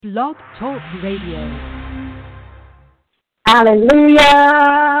Blog Talk Radio. Hallelujah,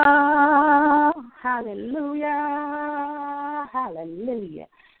 hallelujah, hallelujah.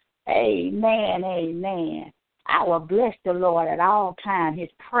 Amen, amen. I will bless the Lord at all times.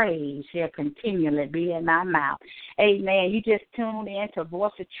 His praise shall continually be in my mouth. Amen. You just tuned in to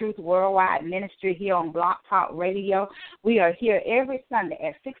Voice of Truth Worldwide Ministry here on Blog Talk Radio. We are here every Sunday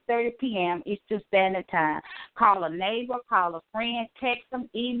at 6:30 p.m. Eastern Standard Time. Call a neighbor, call a friend, text them,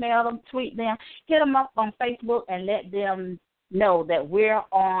 email them, tweet them, hit them up on Facebook and let them know that we're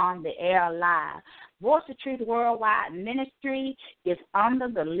on the air live. Voice of Truth Worldwide Ministry is under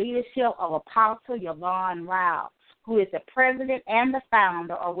the leadership of Apostle Yvonne Rao, who is the president and the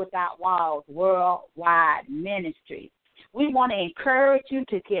founder of Without Walls Worldwide Ministry. We want to encourage you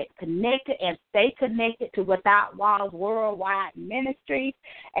to get connected and stay connected to Without Walls Worldwide Ministry.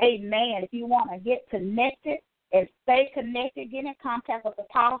 Amen. If you want to get connected and stay connected, get in contact with the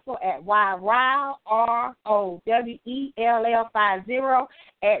Apostle at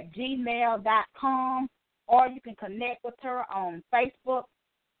yrowell50@gmail.com, or you can connect with her on Facebook,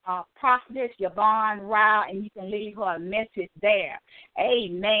 Prophetess Yvonne Rao, and you can leave her a message there.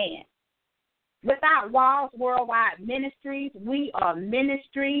 Amen. Without Walls Worldwide Ministries, we are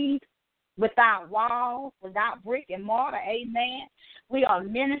ministries without walls, without brick and mortar. Amen. We are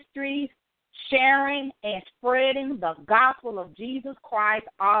ministries sharing and spreading the gospel of Jesus Christ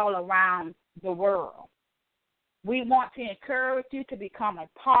all around the world. We want to encourage you to become a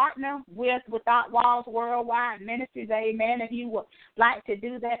partner with Without Walls Worldwide Ministries. Amen. If you would like to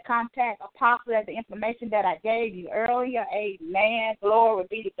do that, contact Apostle at the information that I gave you earlier. Amen. Glory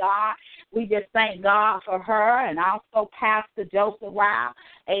be to God. We just thank God for her and also Pastor Joseph Rao.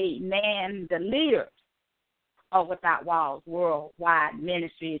 Amen. The leaders of Without Walls Worldwide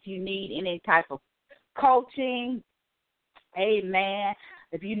Ministry. If you need any type of coaching, amen,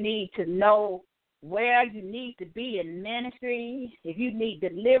 if you need to know where you need to be in ministry, if you need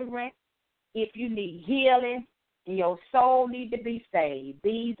deliverance, if you need healing, and your soul need to be saved,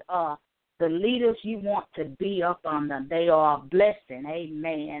 these are the leaders you want to be up under. They are a blessing,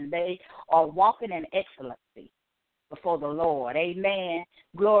 amen. They are walking in excellency before the Lord. Amen.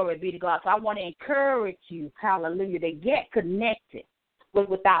 Glory be to God. So I want to encourage you, hallelujah, to get connected with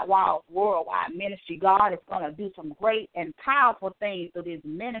Without Walls Worldwide Ministry. God is going to do some great and powerful things through these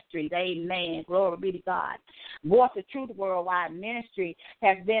ministries. Amen. Glory be to God. Voice of Truth Worldwide Ministry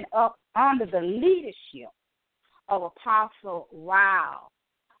has been up under the leadership of Apostle Rao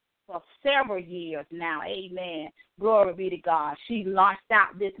for several years now. Amen. Glory be to God. She launched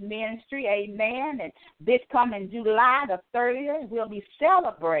out this ministry. Amen. And this coming July the 30th, we'll be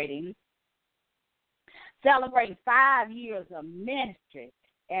celebrating 5 years of ministry.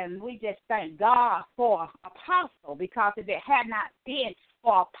 And we just thank God for Apostle, because if it had not been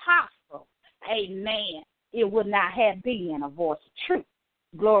for Apostle, amen, it would not have been a Voice of Truth.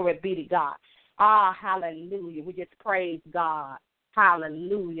 Glory be to God. Hallelujah. We just praise God.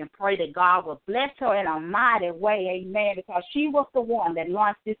 Hallelujah. And pray that God will bless her in a mighty way. Amen. Because she was the one that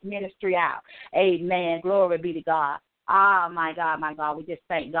launched this ministry out. Amen. Glory be to God. My God, my God. We just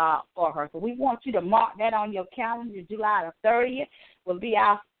thank God for her. So we want you to mark that on your calendar. July the 30th will be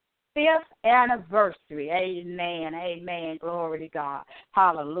our 5th anniversary. Amen. Amen. Glory to God.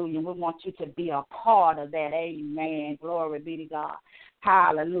 Hallelujah. We want you to be a part of that. Amen. Glory be to God.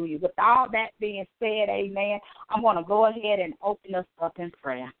 Hallelujah. With all that being said, amen, I'm going to go ahead and open us up in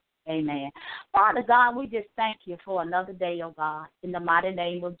prayer. Amen. Father God, we just thank you for another day, oh God, in the mighty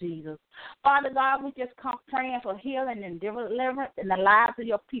name of Jesus. Father God, we just come praying for healing and deliverance in the lives of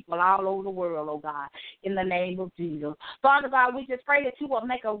your people all over the world, oh God, in the name of Jesus. Father God, we just pray that you will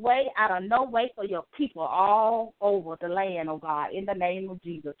make a way out of no way for your people all over the land, oh God, in the name of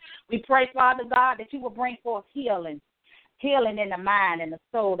Jesus. We pray, Father God, that you will bring forth healing in the mind and the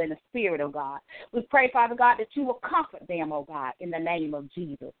soul and the spirit, oh God. We pray, Father God, that you will comfort them, oh God, in the name of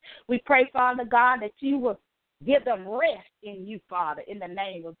Jesus. We pray, Father God, that you will give them rest in you, Father, in the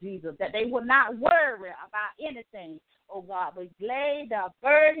name of Jesus, that they will not worry about anything, oh God, but lay the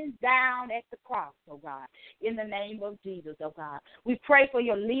burdens down at the cross, oh God, in the name of Jesus, oh God. We pray for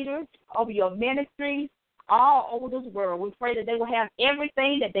your leaders over your ministries all over this world. We pray that they will have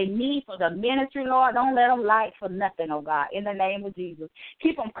everything that they need for the ministry, Lord. Don't let them lack for nothing, oh God, in the name of Jesus.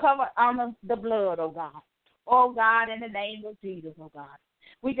 Keep them covered under the blood, oh God. Oh God, in the name of Jesus, oh God.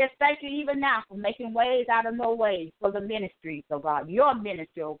 We just thank you even now for making ways out of no ways for the ministries, oh God. Your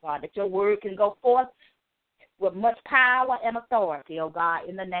ministry, oh God, that your word can go forth with much power and authority, oh God,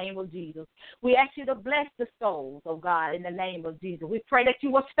 in the name of Jesus. We ask you to bless the souls, oh God, in the name of Jesus. We pray that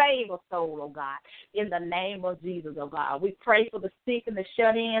you will save a soul, oh God, in the name of Jesus, oh God. We pray for the sick and the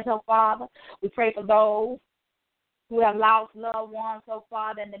shut-ins, oh Father. We pray for those who have lost loved ones, oh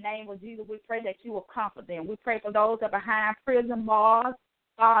Father, in the name of Jesus. We pray that you will comfort them. We pray for those that are behind prison bars,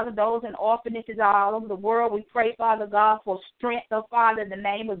 Father, those in orphanages all over the world. We pray, Father God, for strength, oh Father, in the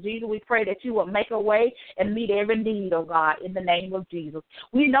name of Jesus. We pray that you will make a way and meet every need, oh God, in the name of Jesus.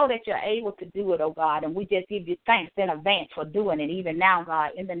 We know that you're able to do it, oh God, and we just give you thanks in advance for doing it, even now,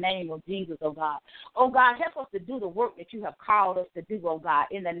 God, in the name of Jesus, oh God. Oh God, help us to do the work that you have called us to do, oh God,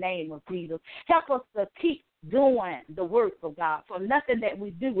 in the name of Jesus. Help us to keep doing the work, oh God, for nothing that we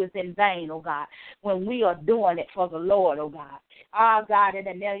do is in vain, oh God, when we are doing it for the Lord, oh God. Oh God, in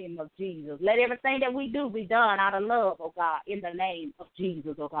the name of Jesus. Let everything that we do be done out of love, oh God, in the name of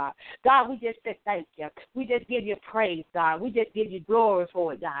Jesus, oh God. God, we just say thank you. We just give you praise, God. We just give you glory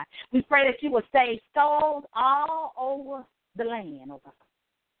for it, God. We pray that you will save souls all over the land, oh God.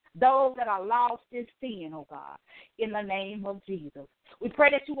 Those that are lost in sin, oh God, in the name of Jesus. We pray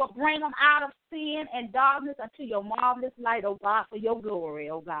that you will bring them out of sin and darkness unto your marvelous light, oh God, for your glory,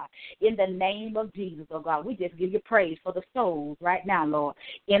 oh God, in the name of Jesus, oh God. We just give you praise for the souls right now, Lord,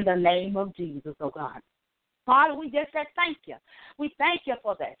 in the name of Jesus, oh God. Father, we just said thank you. We thank you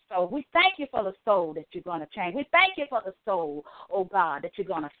for that soul. We thank you for the soul that you're going to change. We thank you for the soul, oh God, that you're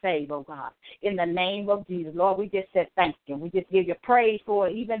going to save, oh God, in the name of Jesus. Lord, we just said thank you. We just give you praise for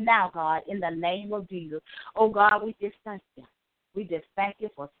it even now, God, in the name of Jesus. Oh God, we just thank you. We just thank you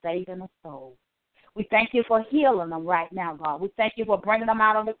for saving a soul. We thank you for healing them right now, God. We thank you for bringing them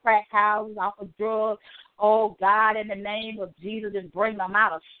out of the crack houses, off of drugs. Oh, God, in the name of Jesus, just bring them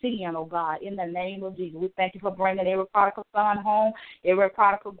out of sin, oh, God, in the name of Jesus. We thank you for bringing every prodigal son home, every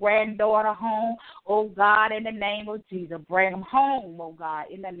prodigal granddaughter home. Oh, God, in the name of Jesus, bring them home, oh, God,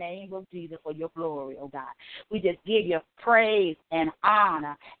 in the name of Jesus for your glory, oh, God. We just give you praise and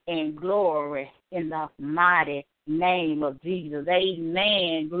honor and glory in the mighty name of Jesus.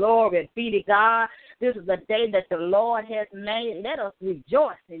 Amen. Glory be to God. This is the day that the Lord has made. Let us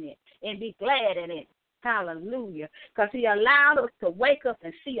rejoice in it and be glad in it. Hallelujah. Because he allowed us to wake up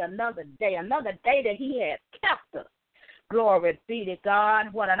and see another day that he has kept us. Glory be to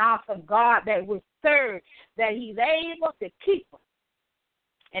God. What an awesome God that we serve, that he's able to keep us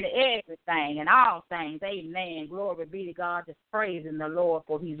in everything and all things. Amen. Glory be to God. Just praising the Lord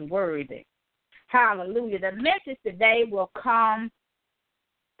for he's worthy. Hallelujah. The message today will come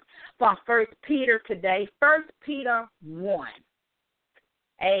from 1 Peter today, 1 Peter 1.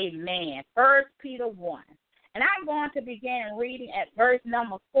 Amen. 1 Peter 1. And I'm going to begin reading at verse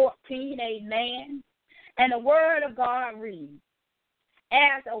number 14. Amen. And the word of God reads,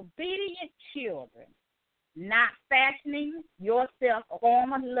 as obedient children, not fashioning yourself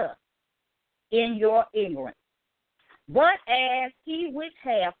upon lust in your ignorance, but as he which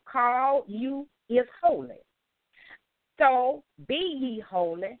hath called you is holy, so be ye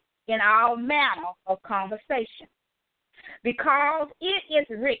holy in all manner of conversation. Because it is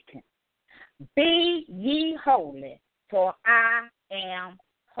written, be ye holy, for I am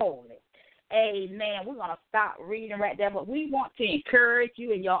holy. Amen. We're going to stop reading right there, but we want to encourage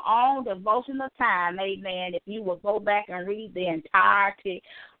you in your own devotional time, amen, if you will go back and read the entirety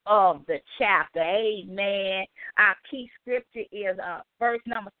of the chapter. Amen. Our key scripture is verse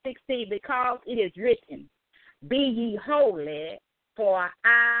number 16, because it is written, be ye holy, for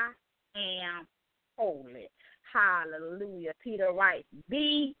I am holy. Hallelujah. Peter writes,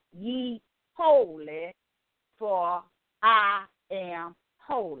 be ye holy, for I am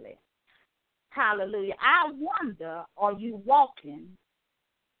holy. Hallelujah. I wonder, are you walking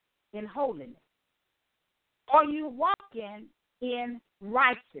in holiness? Are you walking in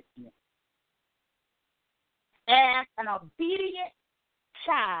righteousness? As an obedient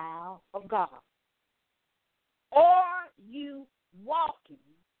child of God? Are you walking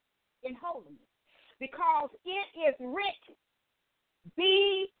in holiness? Because it is written,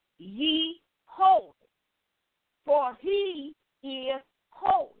 be ye holy, for he is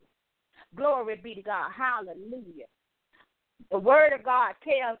holy. Glory be to God. Hallelujah. The word of God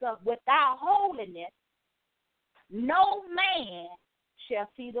tells us, without holiness, no man shall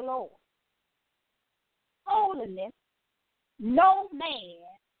see the Lord. Holiness, no man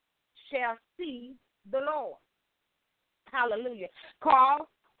shall see the Lord. Hallelujah. Because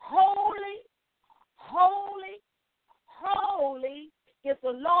holy, holy, holy is the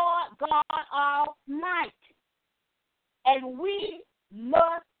Lord God Almighty. And we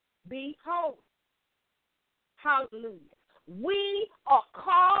must be holy. Hallelujah. We are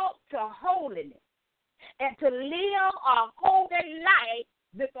called to holiness. and to live a holy life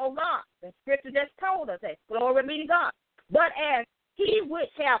before God. The scripture just told us that. Glory be to God. But as he which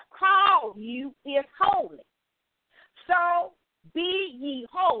hath called you is holy, so be ye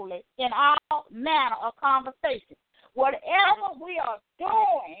holy in all manner of conversation. Whatever we are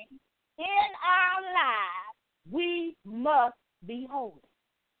doing in our lives, we must be holy.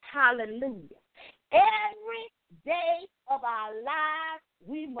 Hallelujah. Every day of our lives,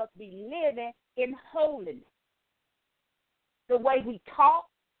 we must be living in holiness. The way we talk,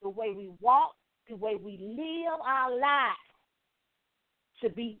 the way we walk, the way we live our lives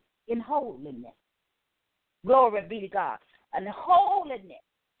should be in holiness. Glory be to God. And holiness,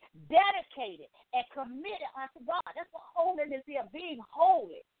 dedicated and committed unto God. That's what holiness is, being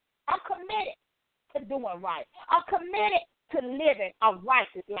holy. I'm committed to doing right. I'm committed to living a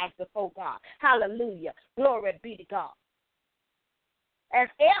righteous life before God. Hallelujah. Glory be to God. As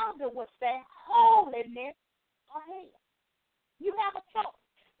Elder would say, holiness or hell. You have a choice.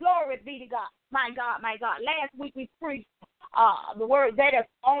 Glory be to God. My God, my God. Last week we preached the word that is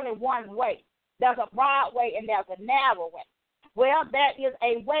only one way. There's a broad way and there's a narrow way. Well, that is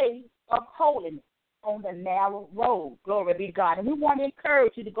a way of holiness on the narrow road. Glory be to God. And we want to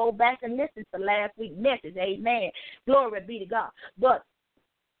encourage you to go back and listen to last week's message. Amen. Glory be to God. But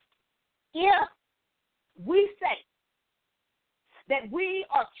if we say that we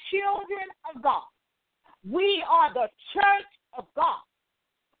are children of God, we are the church of God,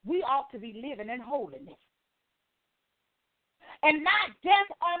 we ought to be living in holiness. And not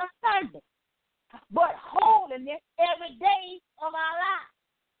just on a Sunday, but holiness every day of our lives.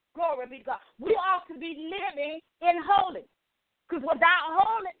 Glory be to God. We ought to be living in holiness. Because without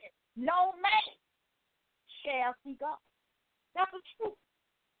holiness, no man shall see God. That's the truth.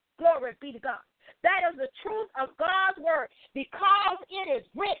 Glory be to God. That is the truth of God's word. Because it is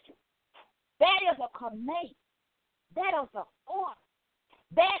written. That is a command. That is an order.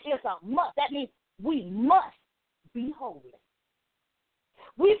 That is a must. That means we must be holy.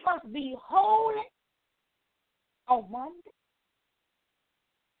 We must be holy on Monday,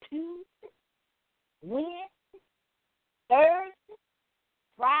 Tuesday, Wednesday, Thursday,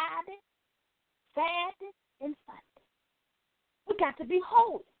 Friday, Saturday, and Sunday. We got to be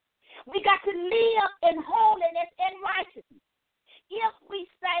holy. We got to live in holiness and righteousness. If we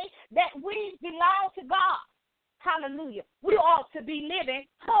say that we belong to God, hallelujah, we ought to be living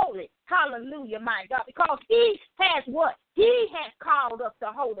holy. Hallelujah, my God, because he has what? He has called us to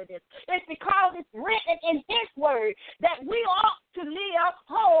holiness. It's because it's written in his word that we ought to live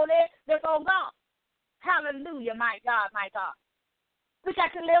holy before God. Hallelujah, my God, my God. We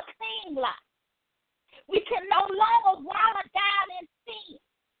got to live clean life. We can no longer wallow down in sin.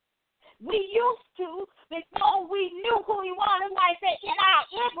 We used to, before we knew who he was, like I said, in our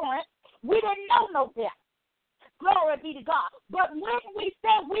ignorance, we didn't know no better. Glory be to God. But when we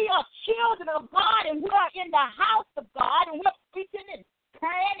say we are children of God and we are in the house of God and we're preaching and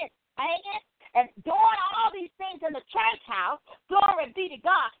praying and singing and doing all these things in the church house, glory be to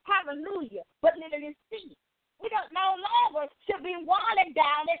God, hallelujah, but living in sin. We don't no longer should be wallowing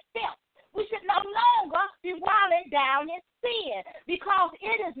down in filth. We should no longer be wallowing down in sin because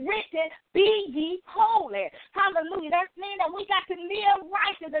it is written, be ye holy. Hallelujah. That means that we got to live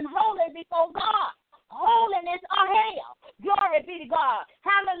righteous and holy before God. Holiness or hell. Glory be to God.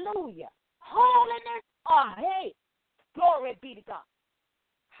 Hallelujah. Holiness or hell. Glory be to God.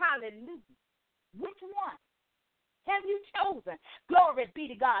 Hallelujah. Which one have you chosen? Glory be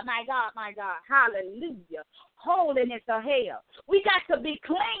to God. My God, my God. Hallelujah. Holiness or hell. We got to be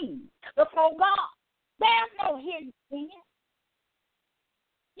clean before God. There's no hidden sin.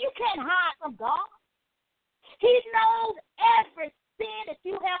 You can't hide from God. He knows every sin that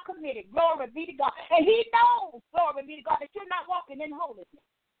you have committed. Glory be to God. And he knows, glory be to God, that you're not walking in holiness.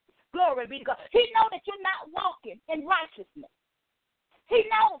 Glory be to God. He knows that you're not walking in righteousness. He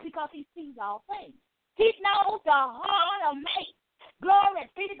knows because he sees all things. He knows the heart of man. Glory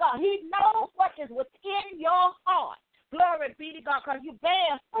be to God. He knows what is within your heart. Glory be to God, because you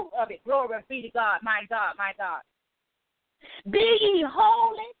bear fruit of it. Glory be to God, my God, my God. Be ye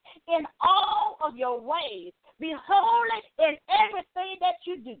holy in all of your ways. Be holy in everything that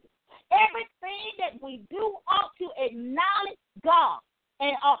you do. Everything that we do ought to acknowledge God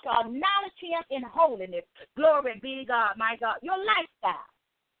and ought to acknowledge him in holiness. Glory be to God, my God. Your lifestyle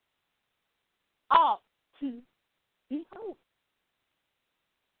ought to be holy.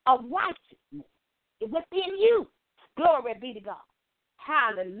 Of righteousness within you. Glory be to God.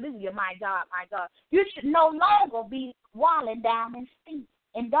 Hallelujah, my God, my God. You should no longer be wallowing down in sin,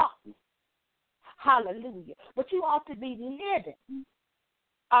 in darkness. Hallelujah. But you ought to be living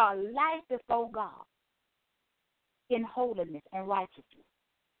a life before God. in holiness and righteousness.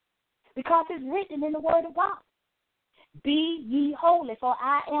 Because it's written in the Word of God. Be ye holy, for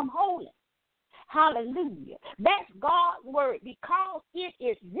I am holy. Hallelujah. That's God's word. Because it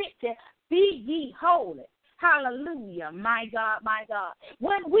is written, be ye holy. Hallelujah. My God, my God.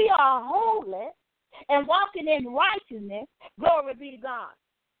 When we are holy and walking in righteousness, glory be to God,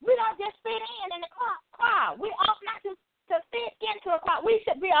 we don't just fit in the crowd. We ought not to fit into a crowd. We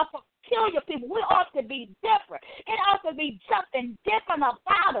should be a peculiar people. We ought to be different. It ought to be something different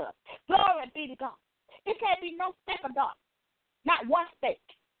about us. Glory be to God. It can't be no speck of dark. Not one speck.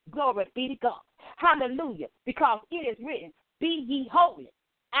 Glory be to God. Hallelujah. Because it is written, be ye holy.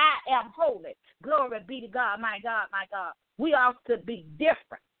 I am holy. Glory be to God, my God, my God. We ought to be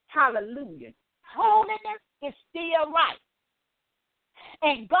different. Hallelujah. Holiness is still right.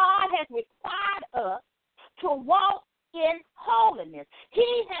 And God has required us to walk in holiness.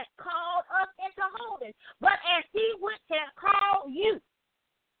 He has called us into holiness. But as he would have called you,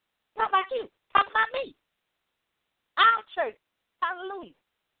 talk about you, talk about me, our church, hallelujah.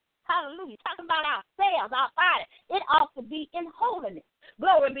 Hallelujah. Talking about ourselves, our body. It ought to be in holiness.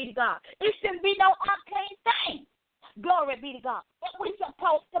 Glory be to God. It shouldn't be no unclean thing. Glory be to God. But we're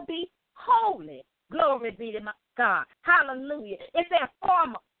supposed to be holy. Glory be to God. Hallelujah. It's that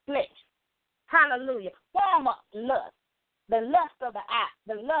former flesh. Hallelujah. Former lust. The lust of the eye.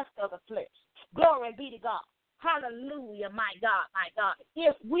 The lust of the flesh. Glory be to God. Hallelujah, my God, my God.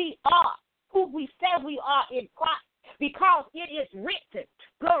 If we are who we say we are in Christ, because it is written,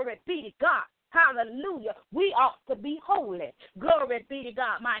 glory be to God, hallelujah, we ought to be holy. Glory be to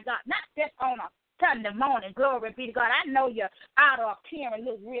God, my God. Not just on a Sunday morning, glory be to God. I know your outer appearance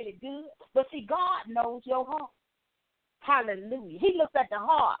looks really good, but see, God knows your heart. Hallelujah. He looks at the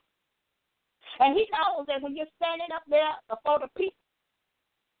heart. And he knows that when you're standing up there before the people,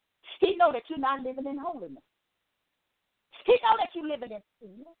 he knows that you're not living in holiness. He knows that you're living in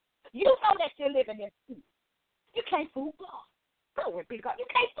sin. You know that you're living in sin. You can't fool God. Glory be to God. You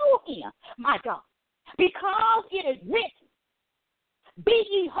can't fool him, my God. Because it is written, be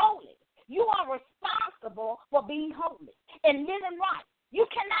ye holy. You are responsible for being holy and living right. You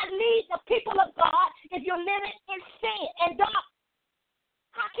cannot lead the people of God if you're living in sin and darkness.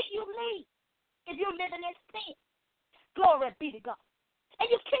 How can you lead if you're living in sin? Glory be to God. And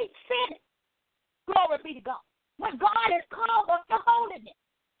you keep sinning. Glory be to God. When God has called us to holiness.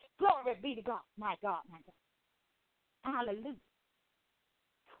 Glory be to God. My God, my God. Hallelujah.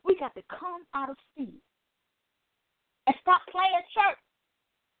 We got to come out of sin and stop playing church.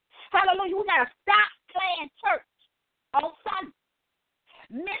 Hallelujah. We got to stop playing church on Sunday.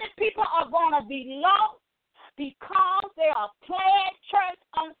 Many people are going to be lost because they are playing church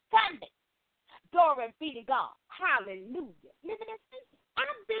on Sunday. Glory be to God. Hallelujah. Living in sin.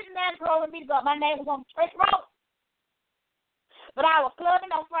 I've been there, glory be to God. My name was on the church road. But I was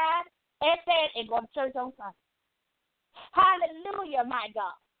clubbing on Friday and Saturday and going to church on Sunday. Hallelujah, my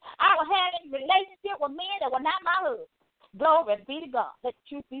God. I was having a relationship with men that were not my husband. Glory be to God. Let the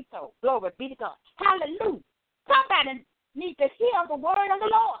truth be told. Glory be to God. Hallelujah. Somebody needs to hear the word of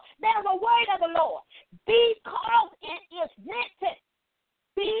the Lord. There's a word of the Lord. Because it is written,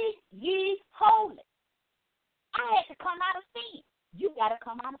 be ye holy. I had to come out of sin. You got to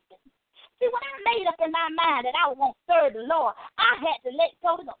come out of sin. See, when I made up in my mind that I was going to serve the Lord, I had to let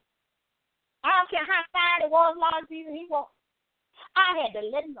go to go. I don't care how fine it was, Lord Jesus, he was. I had to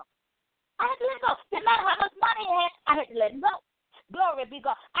let him go. I had to let go. No matter how much money I had to let him go. Glory be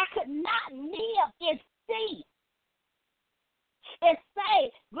God. I could not live in sin and say,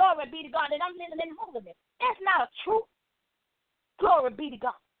 glory be to God, that I'm living in holiness. That's not a truth. Glory be to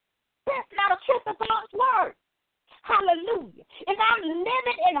God. That's not a truth of God's word. Hallelujah. If I'm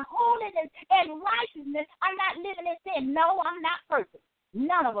living in holiness and righteousness, I'm not living in sin. No, I'm not perfect.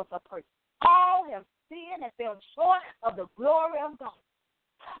 None of us are perfect. All have sinned and fell short of the glory of God.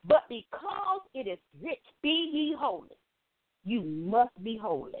 But because it is written, be ye holy, you must be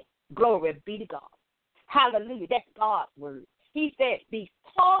holy. Glory be to God. Hallelujah. That's God's word. He said,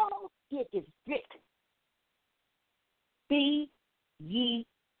 because it is written, be ye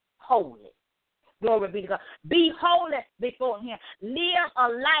holy. Glory be to God. Be holy before him. Live a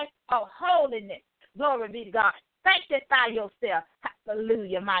life of holiness. Glory be to God. Sanctify yourself.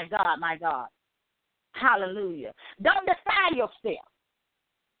 Hallelujah, my God, my God. Hallelujah. Don't defile yourself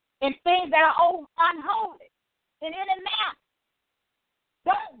in things that are unholy in any manner.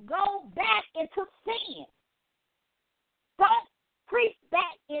 Don't go back into sin. Don't creep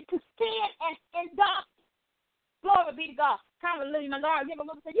back into sin and darkness. Glory be to God. Hallelujah, my Lord. You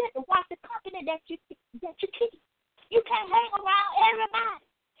have to watch the company that you keep. You can't hang around everybody.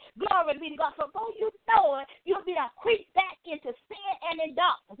 Glory be to God. So before you know it, you'll be creep back into sin and in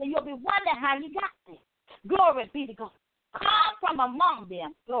darkness, and you'll be wondering how you got there. Glory be to God. Come from among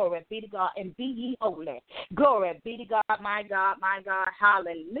them, glory be to God, and be ye holy. Glory be to God, my God, my God.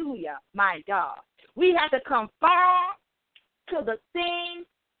 Hallelujah, my God. We have to conform to the things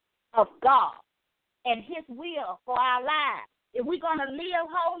of God and His will for our lives. If we're going to live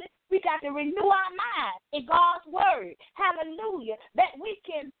holy, we got to renew our minds in God's word. Hallelujah, that we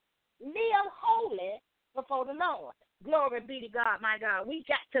can live holy before the Lord. Glory be to God, my God. We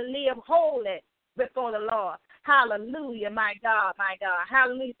got to live holy before the Lord. Hallelujah, my God, my God.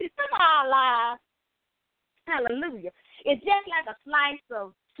 Hallelujah. See, some of our lives, hallelujah, it's just like a slice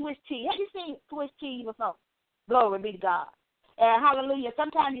of Swiss cheese. Have you seen Swiss cheese before? Glory be to God. And hallelujah,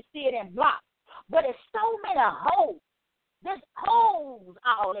 sometimes you see it in blocks, but it's so many holes. There's holes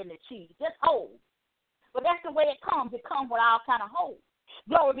all in the cheese, just holes. But that's the way it comes. It comes with all kind of holes.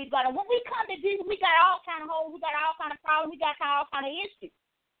 Glory be to God. And when we come to Jesus, we got all kind of holes. We got all kind of problems. We got all kind of issues.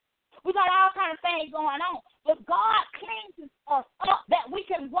 We got all kind of things going on. But God cleanses us up that we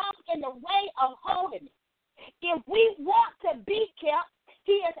can walk in the way of holiness. If we want to be kept,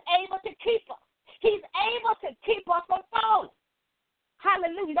 He is able to keep us. He's able to keep us from falling.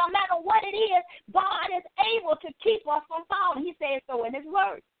 Hallelujah. No matter what it is, God is able to keep us from falling. He says so in His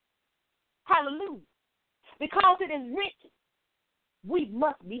word. Hallelujah. Because it is written, we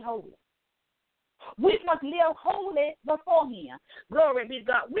must be holy. We must live holy before Him. Glory be to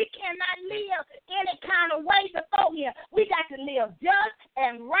God. We cannot live any kind of way before Him. We got to live just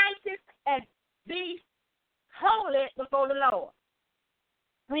and righteous and be holy before the Lord.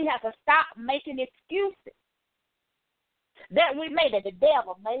 We have to stop making excuses that we made it. The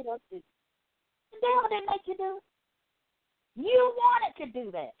devil made us do. The devil didn't make you do it. You wanted to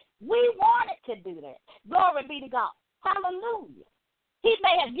do that. We wanted to do that. Glory be to God. Hallelujah. He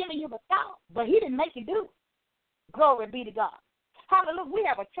may have given you the thought, but He didn't make you do it. Glory be to God. Hallelujah. We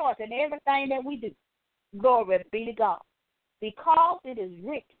have a choice in everything that we do. Glory be to God. Because it is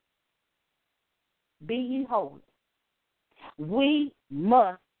written, be ye holy. We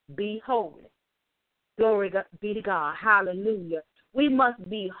must be holy. Glory be to God. Hallelujah. We must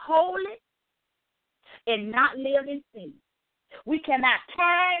be holy and not live in sin. We cannot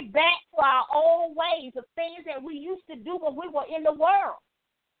turn back to our old ways of things that we used to do when we were in the world.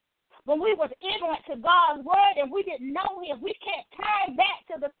 When we was ignorant to God's word and we didn't know Him, we can't turn back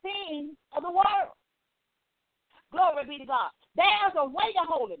to the things of the world. Glory be to God. There's a way to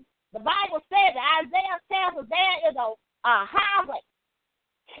holiness. The Bible says, Isaiah tells us there is a highway.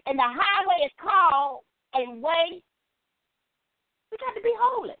 And the highway is called a way. We got to be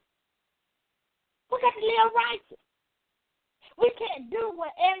holy. We got to live righteous. We can't do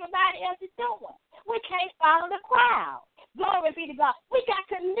what everybody else is doing. We can't follow the crowd. Glory be to God. We got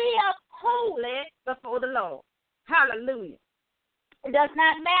to live holy before the Lord. Hallelujah. It does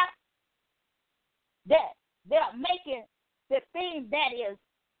not matter that they're making the thing that is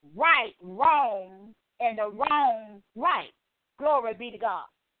right wrong and the wrong right. Glory be to God.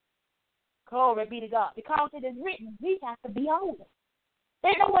 Glory be to God. Because it is written, we have to be holy.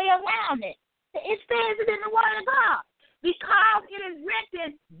 There's no way around it. It says it in the Word of God. Because it is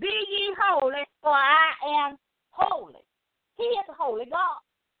written, be ye holy, for I am holy. He is a holy God.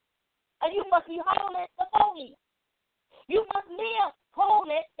 And you must be holy before Him. You must live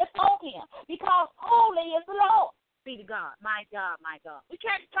holy before Him. Because holy is the Lord. Be to God, my God, my God. We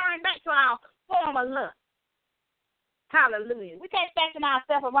can't turn back to our former lust. Hallelujah. We can't fashion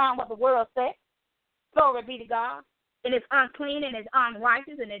ourselves around what the world says. Glory be to God. And it's unclean and it's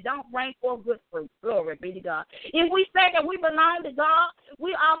unrighteous and it don't bring forth good fruit. Glory be to God. If we say that we belong to God,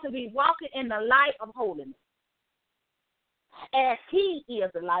 we ought to be walking in the light of holiness. As He is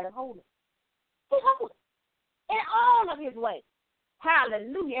the light of holiness. He's holy in all of His ways.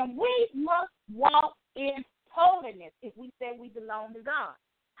 Hallelujah. And we must walk in holiness if we say we belong to God.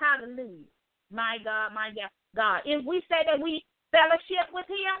 Hallelujah. My God, my God. If we say that we fellowship with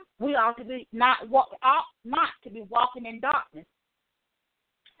Him, we ought to be not to be walking in darkness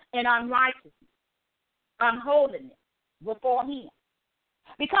and unrighteousness, unholiness before Him.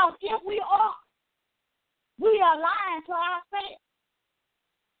 Because if we are lying to ourselves,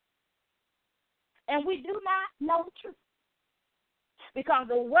 and we do not know the truth. Because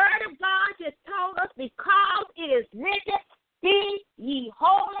the Word of God just told us, because it is written, be ye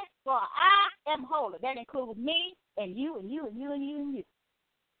holy, for I am holy. That includes me and you and you and you and you and you.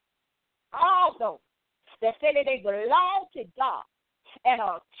 All those that say that they belong to God and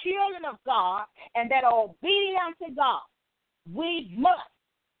are children of God and that are obedient to God, we must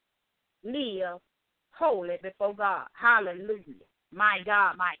live holy before God. Hallelujah. My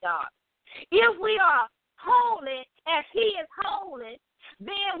God, my God. If we are holy as he is holy,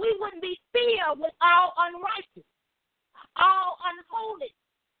 then we wouldn't be filled with all unrighteousness, all unholy,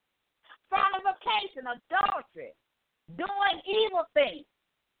 fornication, adultery, doing evil things,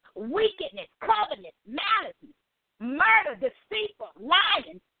 wickedness, covetousness, malice, murder, deceitful,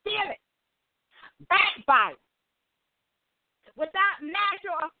 lying, stealing, backbiting, without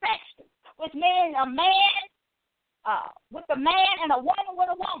natural affection, which means a man with a man and a woman with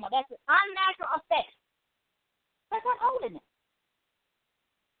a woman. That's an unnatural affection. That's unholiness.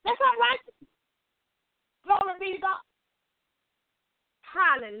 That's unrighteousness. Glory be to God.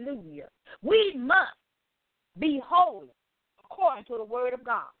 Hallelujah. We must be holy according to the word of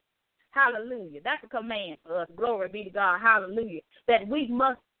God. Hallelujah. That's a command for us. Glory be to God. Hallelujah. That we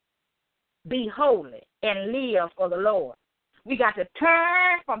must be holy and live for the Lord. We got to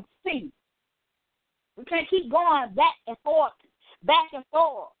turn from sin. We can't keep going back and forth, back and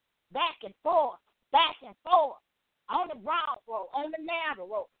forth, back and forth, back and forth, on the broad road, on the narrow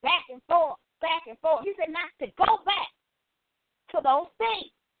road, back and forth, back and forth. He said not to go back to those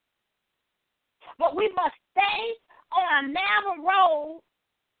things. But we must stay on a narrow road,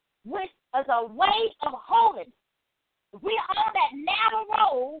 which is a way of holiness. If we're on that narrow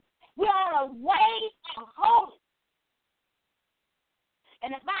road, we're on a way of holiness.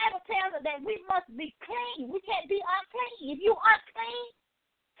 And the Bible tells us that we must be clean. We can't be unclean. If you're unclean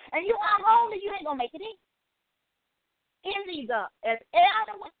and you're unholy, you ain't going to make it in. It's either as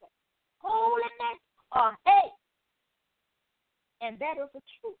elder with holiness or hate. And that is the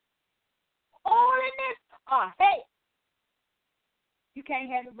truth. Holiness or hate. You can't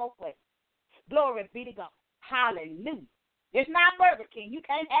have it both ways. Glory be to God. Hallelujah. It's not Burger King. You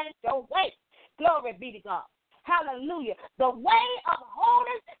can't have it your way. Glory be to God. Hallelujah. The way of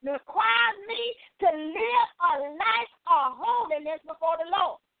holiness requires me to live a life of holiness before the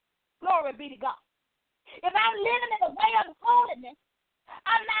Lord. Glory be to God. If I'm living in the way of holiness,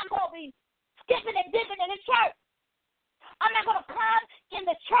 I'm not going to be skipping and dipping in the church. I'm not going to come in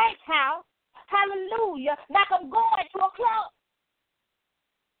the church house, hallelujah, like I'm going to a club.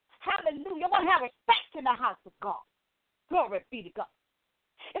 Hallelujah. I'm going to have respect in the house of God. Glory be to God.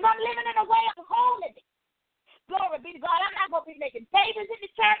 If I'm living in the way of holiness, glory be to God, I'm not going to be making babies in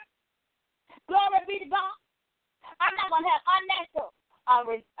the church. Glory be to God. I'm not going to have unnatural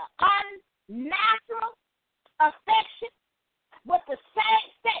affection with the same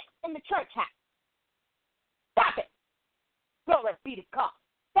sex in the church house. Stop it. Glory be to God.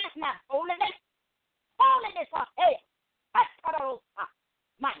 That's not holiness. Holiness or hell.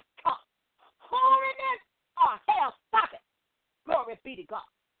 My God. Holiness or hell. Stop it. Glory be to God.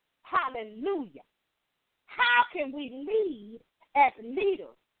 Hallelujah. How can we lead as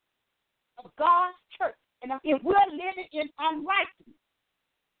leaders of God's church? And if we're living in unrighteousness,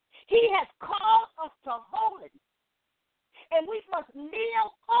 he has called us to holiness. And we must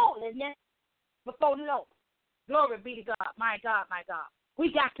live holiness before the Lord. Glory be to God. My God, my God.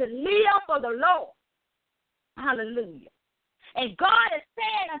 We got to live for the Lord. Hallelujah. And God is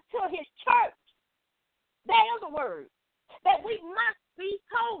saying unto his church, there's the word, that we must be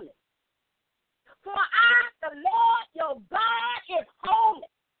holy. For I, the Lord your God, is holy.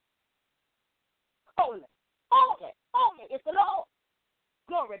 Holy, holy, holy is the Lord.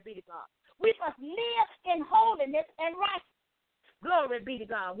 Glory be to God. We must live in holiness and righteousness. Glory be to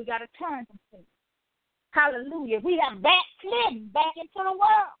God. We got to turn from sin. Hallelujah. We have backslidden back into the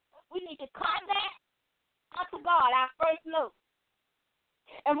world. We need to come back unto God, our first love.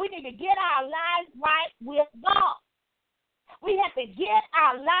 And we need to get our lives right with God. We have to get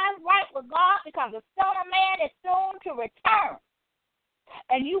our lives right with God because the Son of Man is soon to return.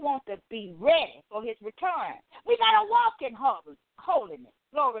 And you want to be ready for his return. We got to walk in holiness.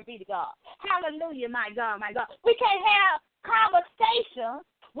 Glory be to God. Hallelujah, my God, my God. We can't have conversations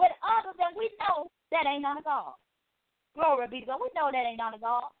with others that we know that ain't under God. Glory be to God. We know that ain't under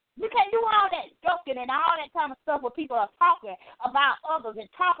God. You can't do all that joking and all that kind of stuff where people are talking about others and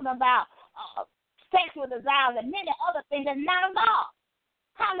talking about sexual desires and many other things that's not of God.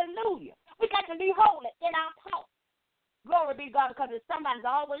 Hallelujah. We got to be holy in our talk. Glory be to God, because somebody's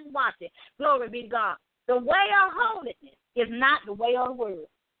always watching. Glory be to God. The way of holiness is not the way of the world.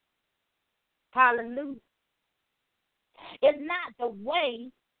 Hallelujah. It's not the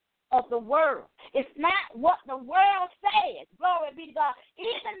way of the world. It's not what the world says. Glory be to God.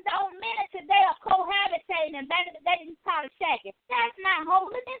 Even though many today are cohabitating, and back in the day you call it shacking, that's not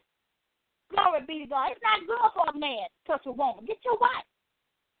holiness. Glory be to God. It's not good for a man to touch a woman. Get your wife.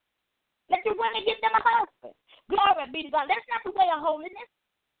 Let your women get them a husband. Glory be to God. That's not the way of holiness.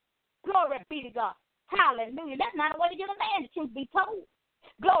 Glory be to God. Hallelujah. That's not a way to get a man, the truth be told.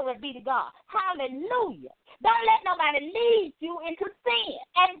 Glory be to God. Hallelujah. Don't let nobody lead you into sin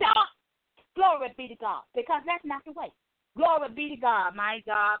and dark. Glory be to God, because that's not the way. Glory be to God, my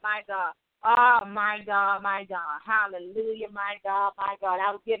God, my God. Oh, my God, my God. Hallelujah, my God, my God.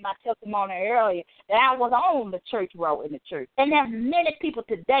 I was giving my testimony earlier that I was on the church road in the church. And there's many people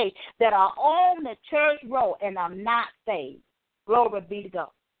today that are on the church road and are not saved. Glory be to God.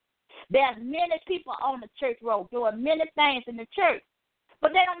 There's many people on the church road doing many things in the church,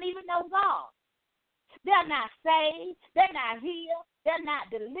 but they don't even know God. They're not saved. They're not healed. They're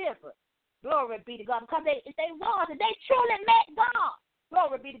not delivered. Glory be to God. Because if they was, if they truly met God,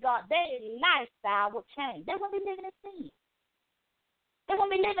 glory be to God, their lifestyle will change. They won't be living in sin. They won't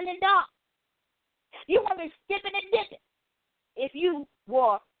be living in dark. You won't be skipping and dipping if you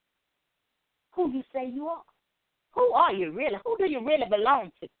were who you say you are. Who are you really? Who do you really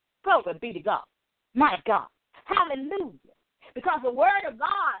belong to? Glory be to God. My God. Hallelujah. Because the word of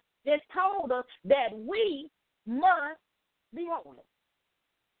God just told us that we must be holy.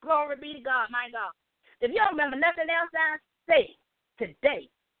 Glory be to God, my God. If you don't remember nothing else I say today,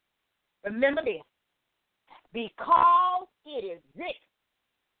 remember this. Because it is written,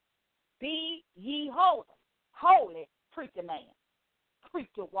 be ye holy. Holy preacher man,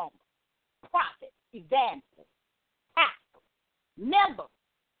 preacher woman, prophet, evangelist, pastor, member,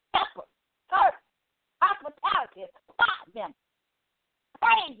 helper, servant, hospitality, choir member,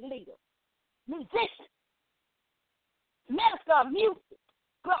 praise leader, musician, minister of music.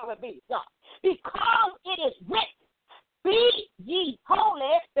 Glory be to God. Because it is written, be ye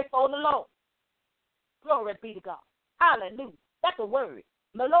holy before the Lord. Glory be to God. Hallelujah. That's a word.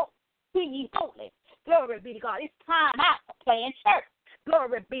 The Lord, be ye holy. Glory be to God. It's time out for playing church.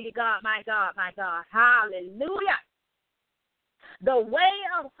 Glory be to God, my God, my God. Hallelujah. The way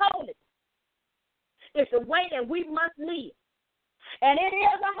of holiness is the way that we must live. And it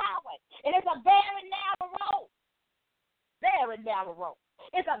is a highway. It is a very narrow road. Very narrow road.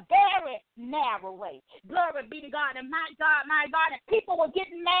 It's a very narrow way. Glory be to God. And my God, and people will get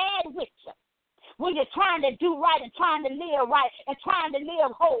mad with you when you're trying to do right and trying to live right and trying to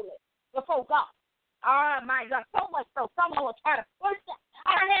live holy before God. Oh, my God. So much so, someone will try to push you.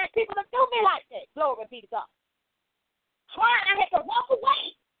 I had people to do me like that. Glory be to God. I had to walk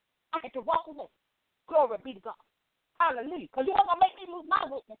away. Glory be to God. Hallelujah. Because you're not going to make me lose my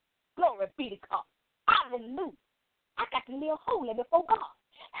witness. Glory be to God. Hallelujah. I got to live holy before God.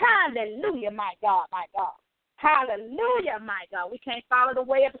 Hallelujah, my God, my God. Hallelujah, my God. We can't follow the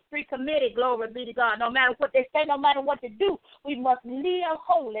way of the street committee. Glory be to God. No matter what they say, no matter what they do, we must live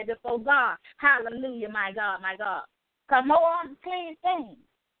holy before God. Hallelujah, my God, my God. Because no unclean thing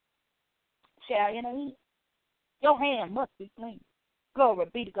shall enter in. Your hand must be clean. Glory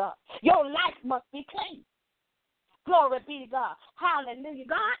be to God. Your life must be clean. Glory be to God. Hallelujah.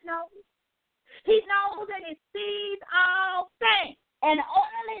 God knows. He knows and he sees all things. And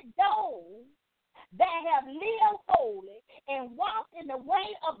only those that have lived holy and walked in the way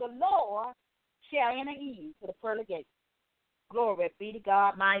of the Lord shall enter in to the pearly gates. Glory be to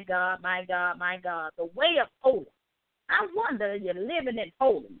God, my God, my God, my God. The way of holiness. I wonder if you're living in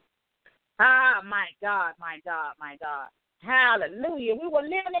holiness. Ah, my God, my God, my God. Hallelujah. We were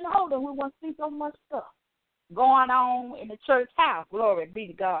living in holiness. We wouldn't see so much stuff going on in the church house. Glory be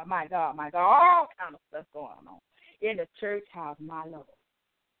to God, my God, my God. All kind of stuff going on in the church house, my Lord.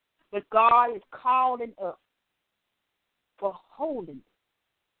 But God is calling us for holiness,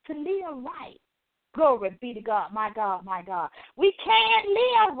 to live right. Glory be to God, my God, my God. We can't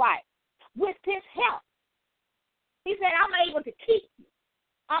live right with his help. He said, I'm able to keep you.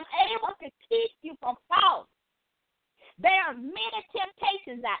 I'm able to keep you from falling. There are many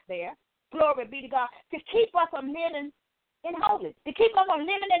temptations out there, glory be to God, to keep us from living in holiness, to keep us from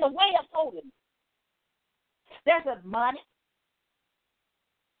living in the way of holiness. There's a money,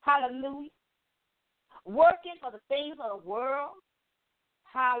 hallelujah, working for the things of the world,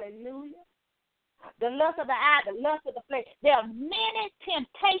 hallelujah, the lust of the eye, the lust of the flesh. There are many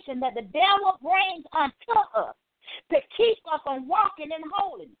temptations that the devil brings unto us to keep us from walking in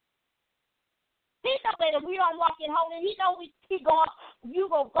holiness. He knows that if we don't walk in holiness, he knows you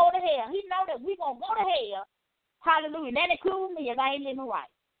going to go to hell. He knows that we're going to go to hell. Hallelujah. And that includes me if I ain't living right.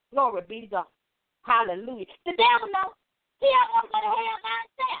 Glory be to God. Hallelujah. The devil knows. He don't want to go to hell by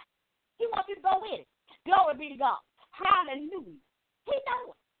himself. He wants you to go with it. Glory be to God. Hallelujah. He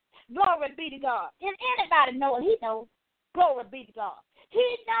knows it. Glory be to God. If anybody knows, he knows. Glory be to God. He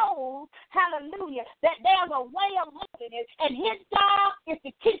knows, hallelujah, that there's a way of holiness, and his job is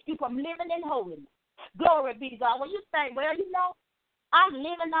to keep you from living in holiness. Glory be to God. When you say, well, you know, I'm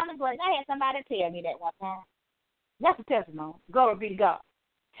living on the grace. I had somebody tell me that one time. That's a testimony. Glory be to God.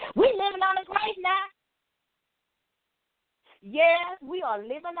 We living on the grace now. Yes, we are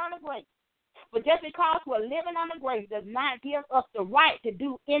living on the grace. But just because we're living on the grace does not give us the right to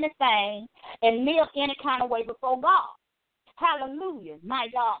do anything and live any kind of way before God. Hallelujah. My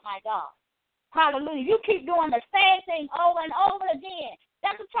God, my God. Hallelujah. You keep doing the same thing over and over again.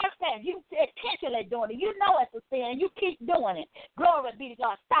 That's what church says. You intentionally doing it. You know it's a sin. You keep doing it. Glory be to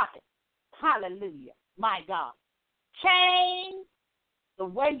God. Stop it. Hallelujah. My God. Change the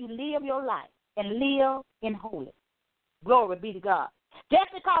way you live your life and live in holiness. Glory be to God.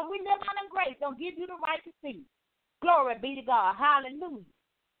 Just because we live under grace don't give you the right to sin. Glory be to God. Hallelujah.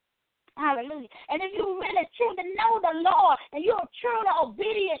 Hallelujah. And if you really truly know the Lord and you're truly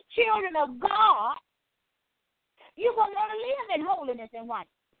obedient children of God, you're going to want to live in holiness and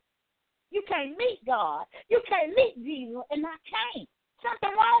righteousness. You can't meet God. You can't meet Jesus and not change.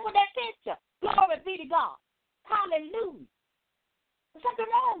 Something wrong with that picture. Glory be to God. Hallelujah. There's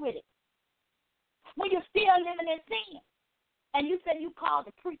something wrong with it. When you're still living in sin and you say you called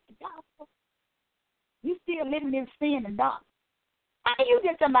to preach the gospel, you still living in sin and darkness. How do you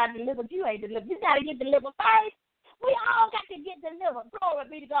get somebody delivered? You ain't delivered. You got to get delivered first. We all got to get delivered. Glory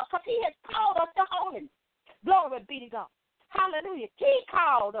be to God, because he has called us to holiness. Glory be to God. Hallelujah. He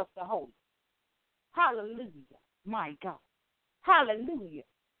called us to holiness. Hallelujah. My God. Hallelujah.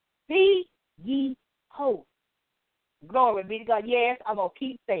 Be ye holy. Glory be to God. Yes, I'm going to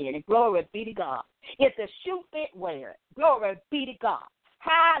keep saying it. Glory be to God. If the shoe fit, wear it. Glory be to God.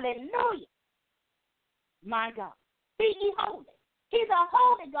 Hallelujah. My God. Be ye holy. He's a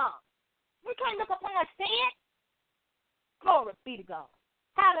holy God. We can't look upon sin. Glory be to God.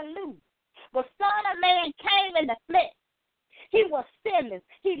 Hallelujah. The Son of Man came in the flesh. He was sinless.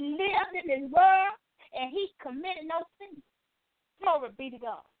 He lived in this world, and he committed no sin. Glory be to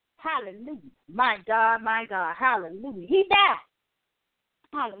God. Hallelujah. My God, my God. Hallelujah. He died.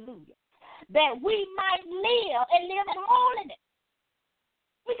 Hallelujah. That we might live and live in holiness.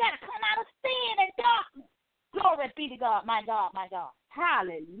 We got to come out of sin and darkness. Glory be to God, my God, my God.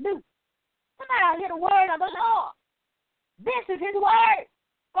 Hallelujah. Somebody hear the word of the Lord. This is his word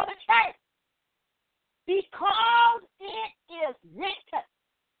for the church. Because it is written,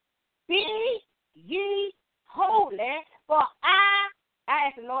 be ye holy, for I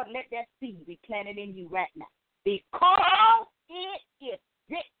ask the Lord, let that seed be planted in you right now. Because it is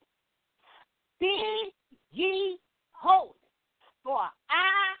written, be ye holy, for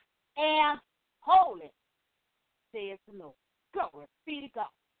I am holy, says the Lord. Glory be to God.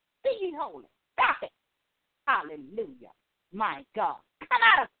 Be ye holy. Stop it. Hallelujah. My God. Come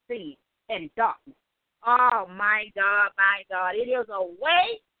out of sin and darkness. Oh, my God, my God. It is a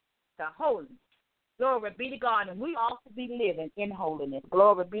way to holiness. Glory be to God. And we ought to be living in holiness.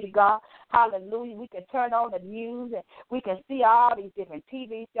 Glory be to God. Hallelujah. We can turn on the news and we can see all these different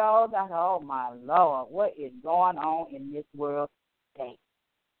TV shows. I say, oh, my Lord, what is going on in this world today?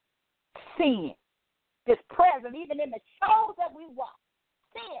 Sin is present even in the shows that we watch.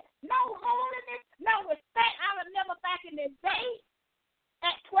 Sin. No holiness, no respect. I remember back in the day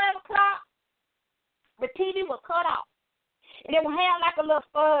at 12 o'clock, the TV was cut off. And it would have like a little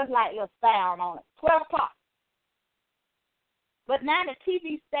fuzz, like little sound on it. 12 o'clock. But now the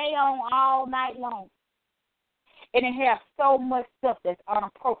TV stay on all night long. And it has so much stuff that's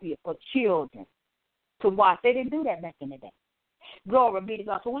inappropriate for children to watch. They didn't do that back in the day. Glory be to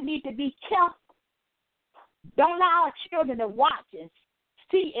God. So we need to be careful. Don't allow our children to watch and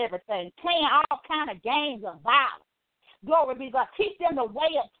see everything, playing all kind of games of violence. Glory be to God. Teach them the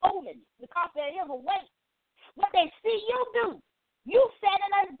way of holiness, because there is a way. What they see you do, you set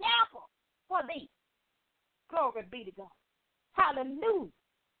an example for them. Glory be to God. Hallelujah.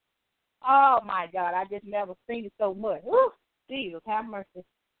 Oh, my God, I just never seen it so much. Ooh, Jesus, have mercy.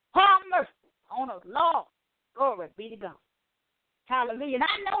 Have mercy on us, Lord. Glory be to God. Hallelujah. And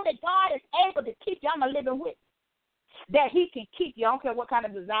I know that God is able to keep you. I'm a living witness. That he can keep you. I don't care what kind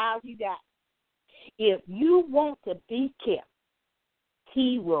of desires you got. If you want to be kept,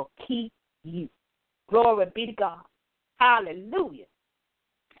 he will keep you. Glory be to God. Hallelujah.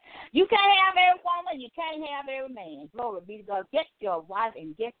 You can't have every woman. You can't have every man. Glory be to God. Get your wife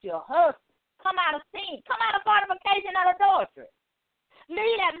and get your husband. Come out of sin. Come out of fornication and adultery.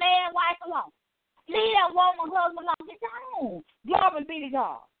 Leave that man, wife alone. Leave that woman, husband alone. Get your own. Glory be to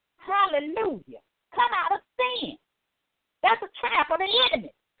God. Hallelujah. Come out of sin. That's a trap of the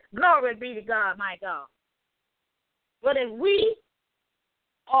enemy. Glory be to God, my God. But if we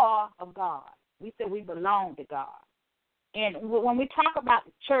are of God, we say we belong to God. And when we talk about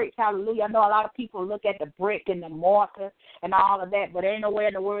the church, hallelujah, I know a lot of people look at the brick and the mortar and all of that, but there ain't nowhere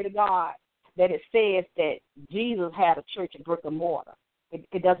in the Word of God that it says that Jesus had a church of brick and mortar.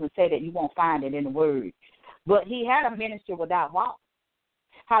 It doesn't say that. You won't find it in the Word. But he had a ministry without walls.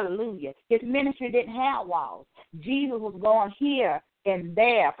 Hallelujah. His ministry didn't have walls. Jesus was going here and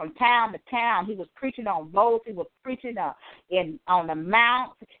there from town to town. He was preaching on boats. He was preaching on the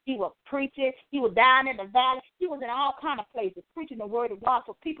mounts. He was preaching. He was down in the valley. He was in all kind of places preaching the word of God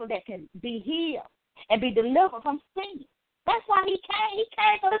for people that can be healed and be delivered from sin. That's why he came. He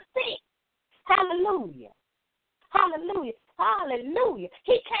came for the sick. Hallelujah. Hallelujah. Hallelujah.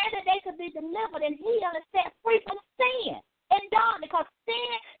 He came that they could be delivered and healed and set free from sin and darkness, because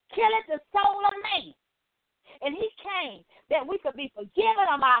sin killeth the soul of man. And he came that we could be forgiven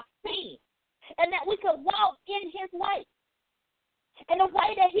of our sins and that we could walk in his way. And the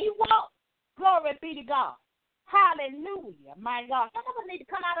way that he walked, glory be to God. Hallelujah. My God. Some of us need to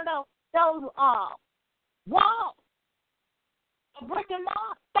come out of those walls of brick and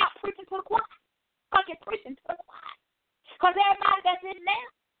mortar. Stop preaching to the choir. Stop preaching to the choir. Because everybody that's in there,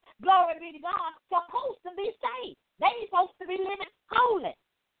 glory be to God, supposed to be saved. They supposed to be living holy.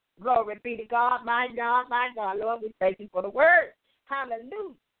 Glory be to God, my God, my God. Lord, we thank you for the word.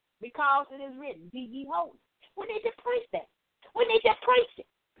 Hallelujah. Because it is written, be ye holy. We need to preach that. We need to preach it.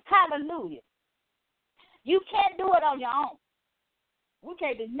 Hallelujah. You can't do it on your own. We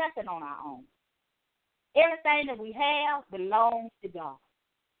can't do nothing on our own. Everything that we have belongs to God.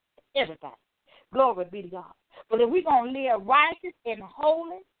 Everything. Glory be to God. But if we're going to live righteous and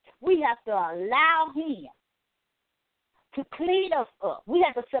holy, we have to allow him to clean us up. We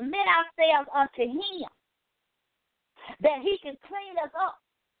have to submit ourselves unto him, that he can clean us up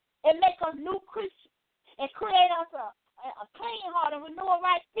and make us new creatures and create us a clean heart and renew a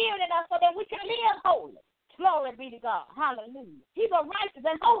right spirit in us so that we can live holy. Glory be to God. Hallelujah. He's a righteous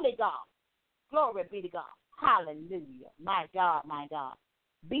and holy God. Glory be to God. Hallelujah. My God, my God.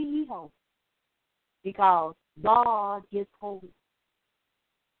 Be ye holy, because God is holy.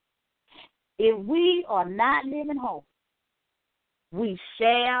 If we are not living holy, we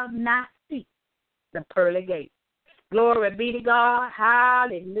shall not see the pearly gate. Glory be to God.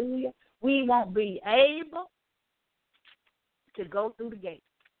 Hallelujah. We won't be able to go through the gate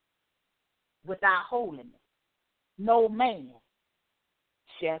without holiness. No man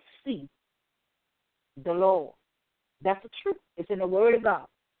shall see the Lord. That's the truth. It's in the Word of God.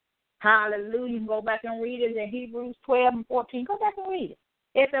 Hallelujah. You can go back and read it in Hebrews 12 and 14. Go back and read it.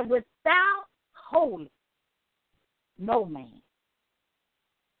 It says, without holiness, no man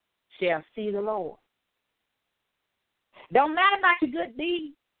shall see the Lord. Don't matter about your good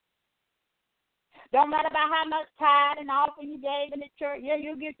deeds. Don't matter about how much tithe and offering you gave in the church. Yeah,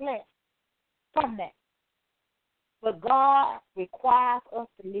 you'll get blessed from that. But God requires us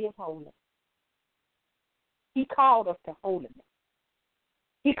to live holy. He called us to holiness.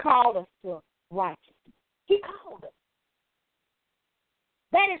 He called us to righteousness. He called us.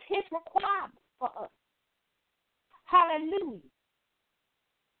 That is his requirement for us. Hallelujah.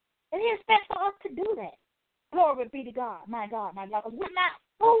 And he expects for us to do that. Glory be to God, my God, my God. Because we're not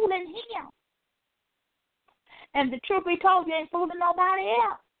fooling him. And the truth be told, you ain't fooling nobody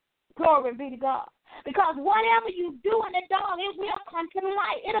else. Glory be to God. Because whatever you do in the dark, it will come to the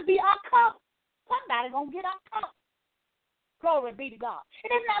light. It'll be uncovered. Somebody's going to get uncovered. Glory be to God.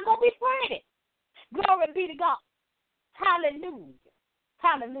 And it's not going to be pretty. Glory be to God. Hallelujah.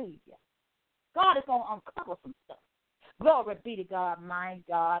 Hallelujah. God is going to uncover some stuff. Glory be to God, my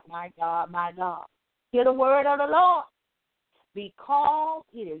God, my God, my God. Hear the word of the Lord. Because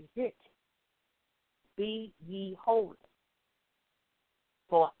it is written, be ye holy,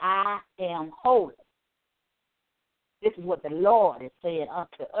 for I am holy. This is what the Lord is saying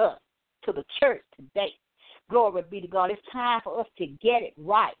unto us, to the church today. Glory be to God. It's time for us to get it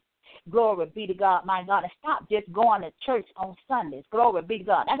right. Glory be to God, my God. And stop just going to church on Sundays. Glory be to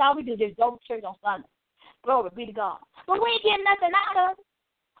God. That's all we do, just go to church on Sundays. Glory be to God. But we ain't getting nothing out of it.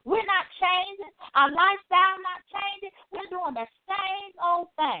 We're not changing. Our lifestyle not changing. We're doing the same old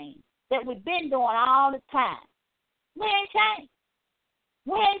thing that we've been doing all the time. We ain't changed.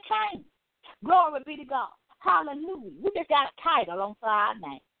 We ain't changed. Glory be to God. Hallelujah. We just got a title on our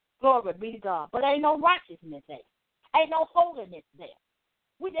name. Glory be to God. But ain't no righteousness there. Ain't no holiness there.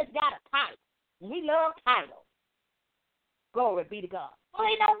 We just got a title. We love titles. Glory be to God. Well,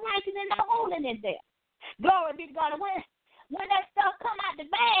 ain't no righteousness, no holiness there. Glory be to God. And when that stuff come out the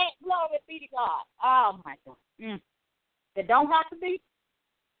bag, glory be to God. Oh, my God. It don't have to be.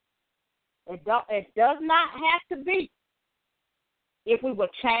 It does not have to be if we will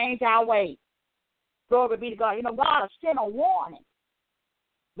change our ways. Glory be to God. You know, God will send a warning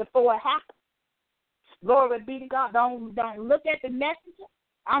before it happens. Glory be to God. Don't look at the messenger.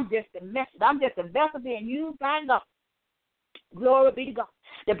 I'm just a messenger. I'm just a vessel being used by God. Glory be to God.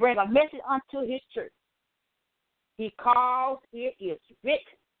 To bring a message unto his church. Because it is written,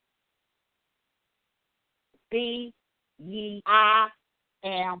 be ye, I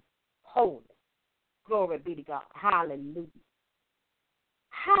am holy. Glory be to God. Hallelujah.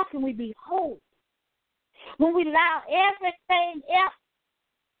 How can we be holy when we allow everything else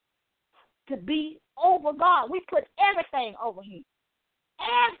to be over God? We put everything over him.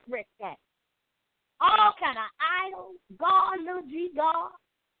 Everything. All kind of idols, God, little g God.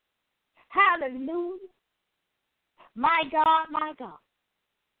 Hallelujah. My God, my God.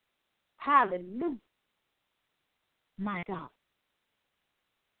 Hallelujah. My God.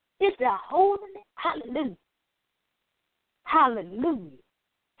 It's the holiness. Hallelujah. Hallelujah.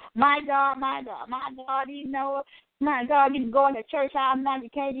 My God, my God, my God, you know, my God, you can go in the church house now, you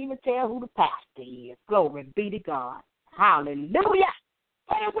can't even tell who the pastor is. Glory be to God. Hallelujah.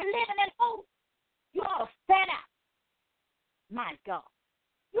 But if we're living in hope, you ought to stand out. My God.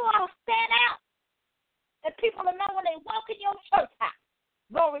 You ought to stand out. That people will know when they walk in your church house.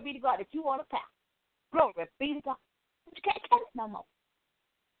 Glory be to God that you are the pastor. Glory be to God. But you can't tell it no more.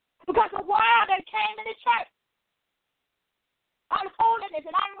 Because the world that came in the church, unholiness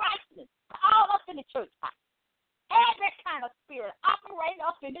and unrighteousness, all up in the church house. Every kind of spirit operating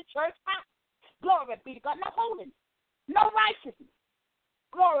up in the church house. Glory be to God. No holiness. No righteousness.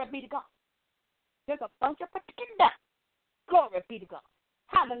 Glory be to God. There's a bunch of pretenders. Glory be to God.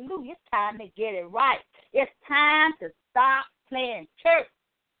 Hallelujah. It's time to get it right. It's time to stop playing church.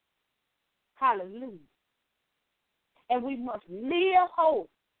 Hallelujah. And we must live holy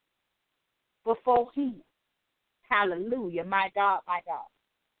before him. Hallelujah. My God, my God.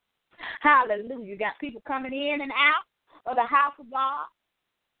 Hallelujah. You got people coming in and out of the house of God,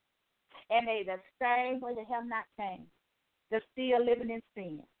 and they the same way they have not changed. They're still living in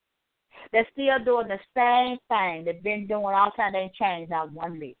sin. They're still doing the same thing they've been doing all the time. They ain't changed not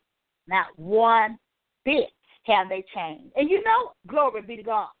one bit. Not one bit have they changed. And you know, glory be to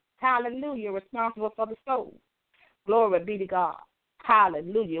God. Hallelujah. Responsible for the soul. Glory be to God.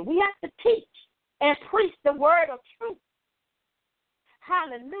 Hallelujah. We have to teach and preach the word of truth.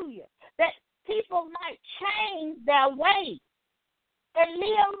 Hallelujah. That people might change their ways and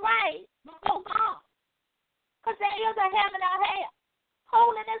live right before God. Because there is a heaven or hell.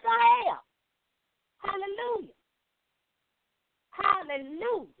 Holiness or hell. Hallelujah.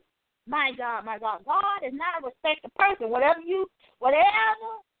 Hallelujah. My God, my God. God is not a respected person. Whatever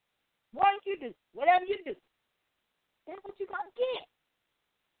work you do, whatever you do, that's what you're going to get.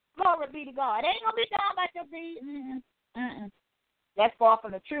 Glory be to God. It ain't going to be done by your deeds. That's far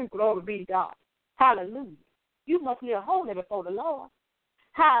from the truth. Glory be to God. Hallelujah. You must live holy before the Lord.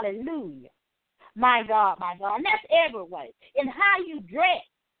 Hallelujah. My God, my God. And that's every way. In how you dress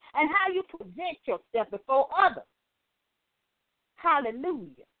and how you present yourself before others.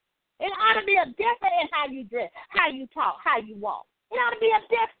 Hallelujah. It ought to be a different in how you dress, how you talk, how you walk. It ought to be a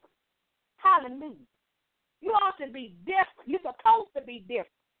different. Hallelujah. You ought to be different. You're supposed to be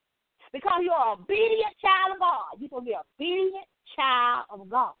different. Because you're an obedient child of God. You're supposed to be an obedient child of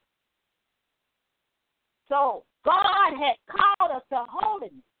God. So God has called us to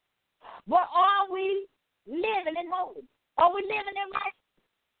holiness. But are we living in holiness? Are we living in righteousness?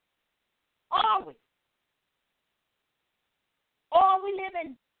 Are we? Or are we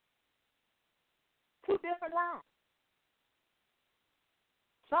living two different lives?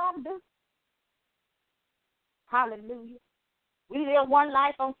 Some do. Hallelujah. We live one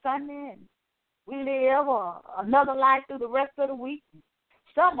life on Sunday, and we live another life through the rest of the week.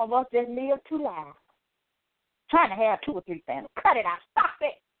 Some of us just live two lives, trying to have 2 or 3 families. Cut it out. Stop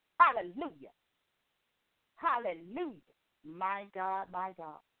it. Hallelujah. Hallelujah. My God, my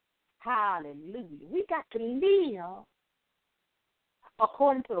God. Hallelujah. We got to live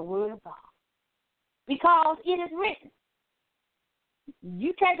according to the word of God. Because it is written.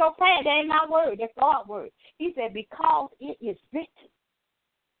 You can't go past. That ain't my word. That's God's word. He said, because it is written.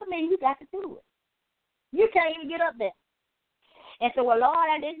 I mean, you got to do it. You can't even get up there. And so, well, Lord,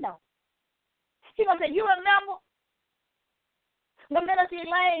 I didn't know. He's going to say, you remember when Minister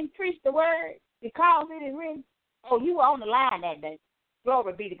Elaine preached the word, because it is written? Oh, you were on the line that day.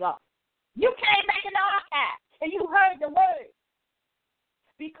 Glory be to God. You came back in the archive, and you heard the word.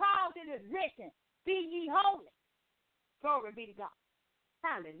 Because it is written, be ye holy. Glory be to God.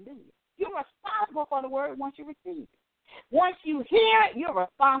 Hallelujah. You're responsible for the word once you receive it. Once you hear it, you're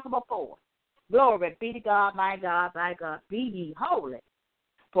responsible for it. Glory be to God, my God, my God. Be ye holy,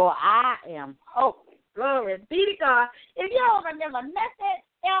 for I am holy. Glory be to God. If you don't remember nothing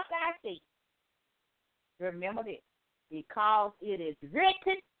else I see, remember this. Because it is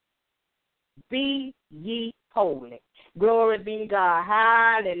written, be ye holy. Glory be to God.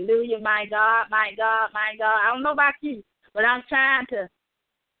 Hallelujah. My God, my God, my God. I don't know about you, but I'm trying to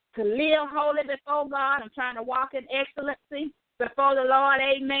live holy before God. I'm trying to walk in excellency before the Lord.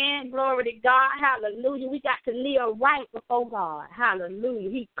 Amen. Glory to God. Hallelujah. We got to live right before God. Hallelujah.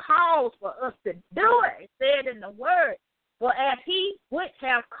 He calls for us to do it. It said in the word. For as he which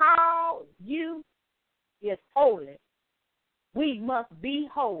have called you is holy, we must be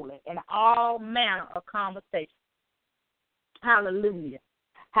holy in all manner of conversation. Hallelujah.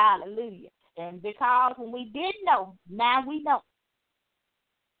 Hallelujah. And because when we didn't know, now we know.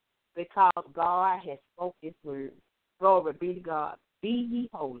 Because God has spoke his word. Glory be to God. Be ye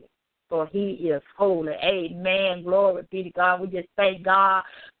holy, for he is holy. Amen. Glory be to God. We just thank God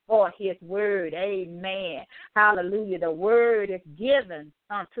for his word. Amen. Hallelujah. The word is given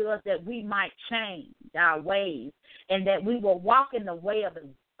unto us that we might change our ways and that we will walk in the way of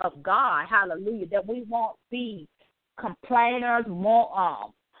God. Hallelujah. That we won't be complainers,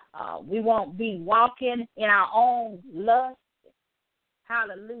 we won't be walking in our own lust.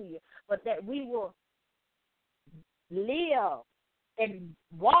 Hallelujah. But that we will live and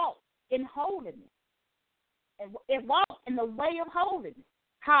walk in holiness and walk in the way of holiness.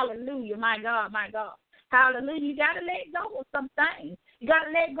 Hallelujah, my God, my God. Hallelujah. You got to let go of some things. You got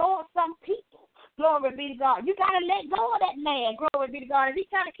to let go of some people. Glory be to God. You got to let go of that man. Glory be to God. If he's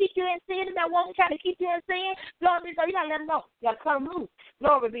trying to keep you in sin, if that woman trying to keep you in sin, glory be to God, you got to let him go. You got to cut him loose.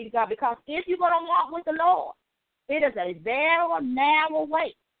 Glory be to God. Because if you're going to walk with the Lord, it is a very narrow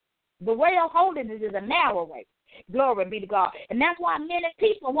way. The way of holiness is a narrow way. Glory be to God. And that's why many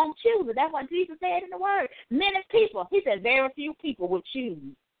people won't choose it. That's what Jesus said in the word. Many people, he said very few people will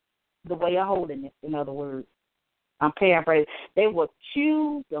choose the way of holiness, in other words. I'm paraphrasing. They will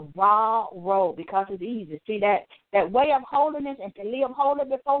choose the broad road because it's easy. See, that way of holiness and to live holy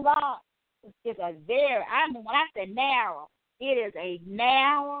before God is a very, when I say narrow, it is a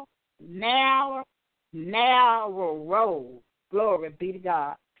narrow road. Glory be to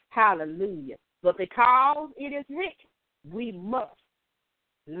God. Hallelujah. But because it is written, we must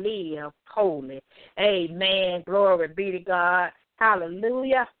live holy. Amen. Glory be to God.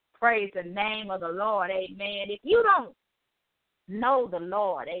 Hallelujah. Praise the name of the Lord. Amen. If you don't know the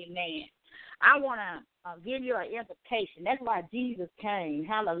Lord, amen, I want to give you an invitation. That's why Jesus came.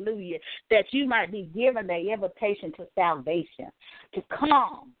 Hallelujah. That you might be given the invitation to salvation, to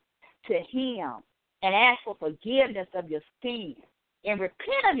come to him and ask for forgiveness of your sins and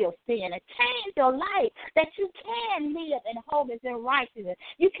repent of your sin and change your life, that you can live in holiness and righteousness.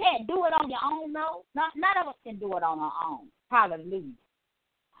 You can't do it on your own, no. None of us can do it on our own. Hallelujah.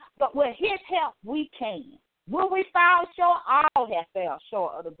 But with his help, we can. Will we fall short? All have fell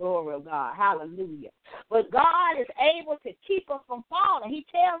short of the glory of God. Hallelujah. But God is able to keep us from falling. He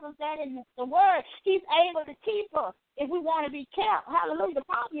tells us that in the word. He's able to keep us if we want to be kept. Hallelujah. The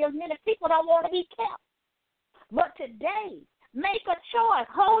problem is many people don't want to be kept. But today, make a choice.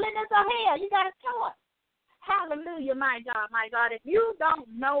 Holiness or hell. You got a choice. Hallelujah, my God, my God. If you don't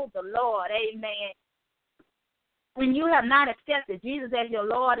know the Lord, amen, when you have not accepted Jesus as your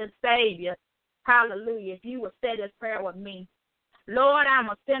Lord and Savior, hallelujah, if you would say this prayer with me, Lord, I'm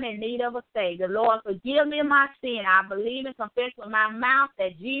a sinner in need of a Savior. Lord, forgive me my sin. I believe and confess with my mouth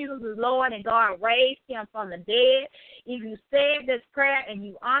that Jesus is Lord and God raised him from the dead. If you said this prayer and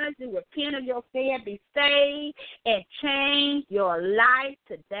you honestly repent of your sin, be saved and change your life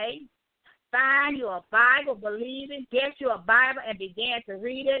today. Find your Bible, believe it, get you a Bible, and begin to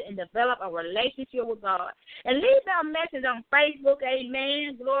read it and develop a relationship with God. And leave them a message on Facebook,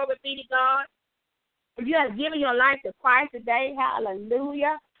 amen, glory be to God. If you have given your life to Christ today,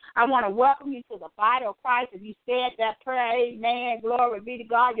 hallelujah, I want to welcome you to the body of Christ. If you said that prayer, amen, glory be to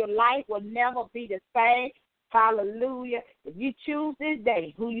God, your life will never be the same, hallelujah. If you choose this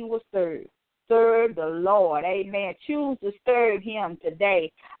day who you will serve. Serve the Lord. Amen. Choose to serve him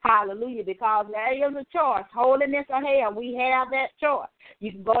today. Hallelujah. Because there is a choice. Holiness or hell. We have that choice.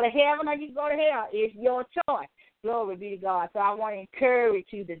 You can go to heaven or you can go to hell. It's your choice. Glory be to God. So I want to encourage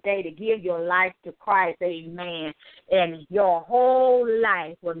you today to give your life to Christ. Amen. And your whole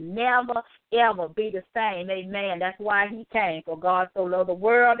life will never, ever be the same. Amen. That's why he came. For God so loved the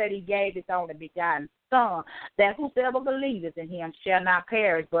world that he gave his only begotten Son, that whosoever believeth in him shall not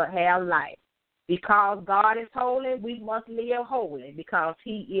perish but have life. Because God is holy, we must live holy because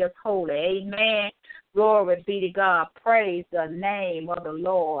he is holy. Amen. Glory be to God. Praise the name of the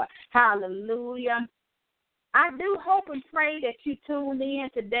Lord. Hallelujah. I do hope and pray that you tune in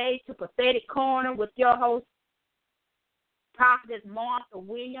today to Prophetic Corner with your host, Prophetess Martha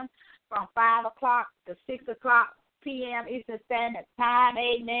Williams, from 5 o'clock to 6 o'clock p.m. Eastern Standard Time.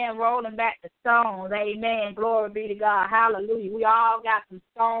 Amen. Rolling back the stones. Amen. Glory be to God. Hallelujah. We all got some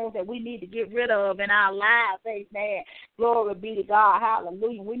stones that we need to get rid of in our lives. Amen. Glory be to God.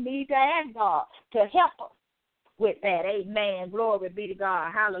 Hallelujah. We need to ask God to help us with that. Amen. Glory be to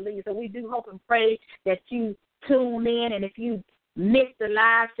God. Hallelujah. So we do hope and pray that you tune in, and if you missed the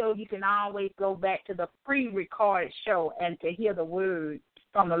live show, you can always go back to the pre-recorded show and to hear the word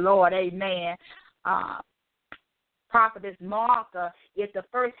from the Lord. Amen. Prophetess Martha is the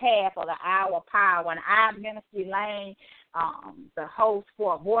first half of the hour of power, and I, Ministry Lane, the host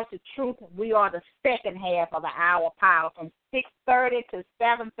for Voice of Truth. We are the second half of the hour of power from 6:30 to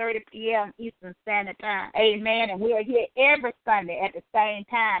 7:30 p.m. Eastern Standard Time. Amen. And we are here every Sunday at the same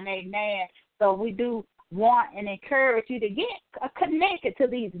time. Amen. So we do want and encourage you to get connected to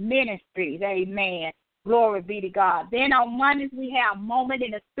these ministries. Amen. Glory be to God. Then on Mondays we have Moment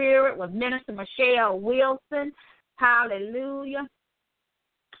in the Spirit with Minister Michelle Wilson. Hallelujah.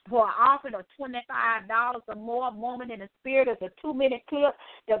 For an offering of $25 or more, Moment in the Spirit is a 2-minute clip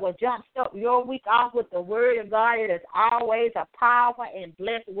that will jumpstart your week off with the word of God. It is always a powerful and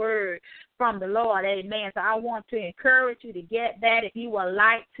blessed word from the Lord. Amen. So I want to encourage you to get that. If you would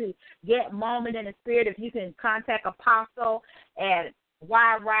like to get Moment in the Spirit, if you can contact Apostle at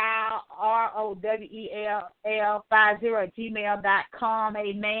YROWELL50@gmail.com,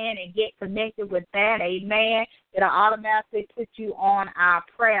 amen, and get connected with that, amen. It'll automatically put you on our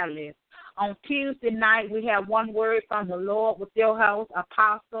prayer list. On Tuesday night, we have One Word from the Lord with your host,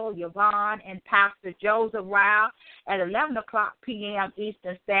 Apostle Yvonne and Pastor Joseph Ryle at 11 o'clock p.m.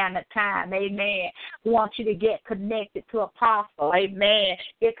 Eastern Standard Time, amen. We want you to get connected to Apostle, amen.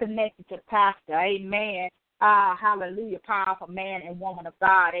 Get connected to Pastor, amen. Hallelujah, powerful man and woman of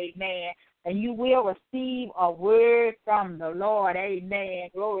God, amen. And you will receive a word from the Lord,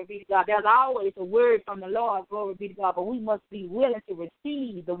 amen. Glory be to God. There's always a word from the Lord, glory be to God, but we must be willing to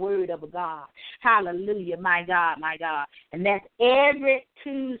receive the word of God. Hallelujah, my God, my God. And that's every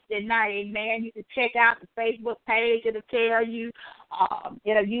Tuesday night, amen. You can check out the Facebook page. It'll tell you,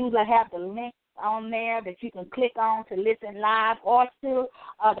 it'll usually have the link on there that you can click on to listen live or to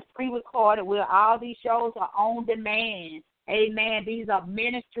the pre-recorded where all these shows are on demand. Amen. These are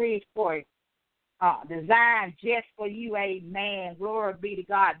ministries for designed just for you. Amen. Glory be to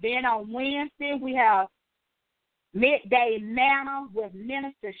God. Then on Wednesday we have Midday Manna with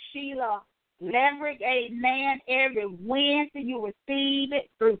Minister Sheila Leverick. Amen. Every Wednesday you receive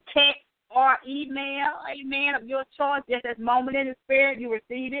it through text or email, amen, of your choice. Just as Moment in the Spirit, you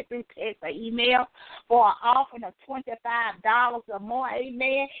receive it through text or email for an offering of $25 or more,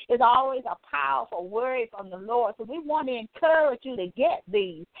 amen. It's always a powerful word from the Lord. So we want to encourage you to get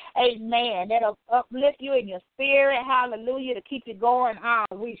these, amen. That'll uplift you in your spirit, hallelujah, to keep you going all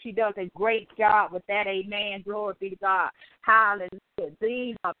week. She does a great job with that, amen. Glory be to God, hallelujah.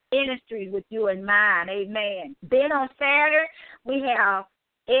 These are ministries with you in mind, amen. Then on Saturday, we have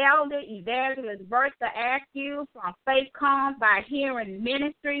Elder Evangelist Bertha Askew from Faith Comes by Hearing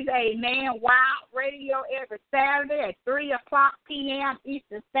Ministries, amen. Wild Radio every Saturday at 3 o'clock p.m.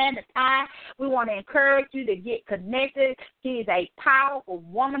 Eastern Standard Time. We want to encourage you to get connected. She is a powerful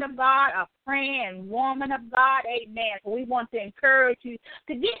woman of God, a praying woman of God, amen. So we want to encourage you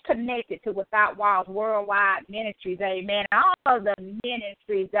to get connected to Without Walls Worldwide Ministries, amen. And all of the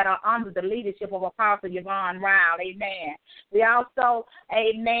ministries that are under the leadership of Apostle Yvonne Ryle, amen. We also,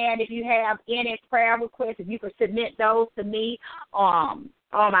 amen, if you have any prayer requests, if you could submit those to me on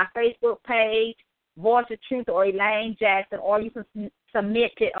my Facebook page, Voice of Truth or Elaine Jackson, or you can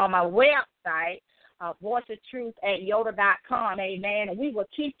submit it on my website, voiceoftruth@yoda.com, amen. And we will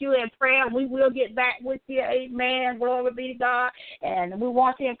keep you in prayer, and we will get back with you, amen. Glory be to God. And we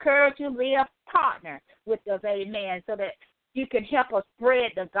want to encourage you to be a partner with us, amen, so that you can help us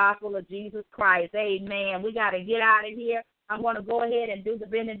spread the gospel of Jesus Christ, amen. We got to get out of here. I'm going to go ahead and do the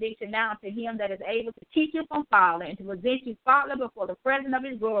benediction now to him that is able to keep you from falling and to present you faultless before the presence of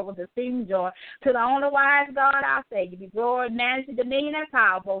his glory with exceeding joy. To the only wise God, our Savior, be glory, majesty, dominion, and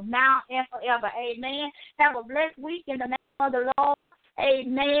power, both now and forever. Amen. Have a blessed week in the name of the Lord.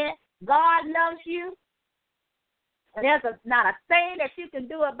 Amen. God loves you. There's not a thing that you can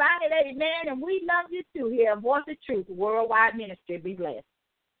do about it. Amen. And we love you too here. Voice of Truth, Worldwide Ministry. Be blessed.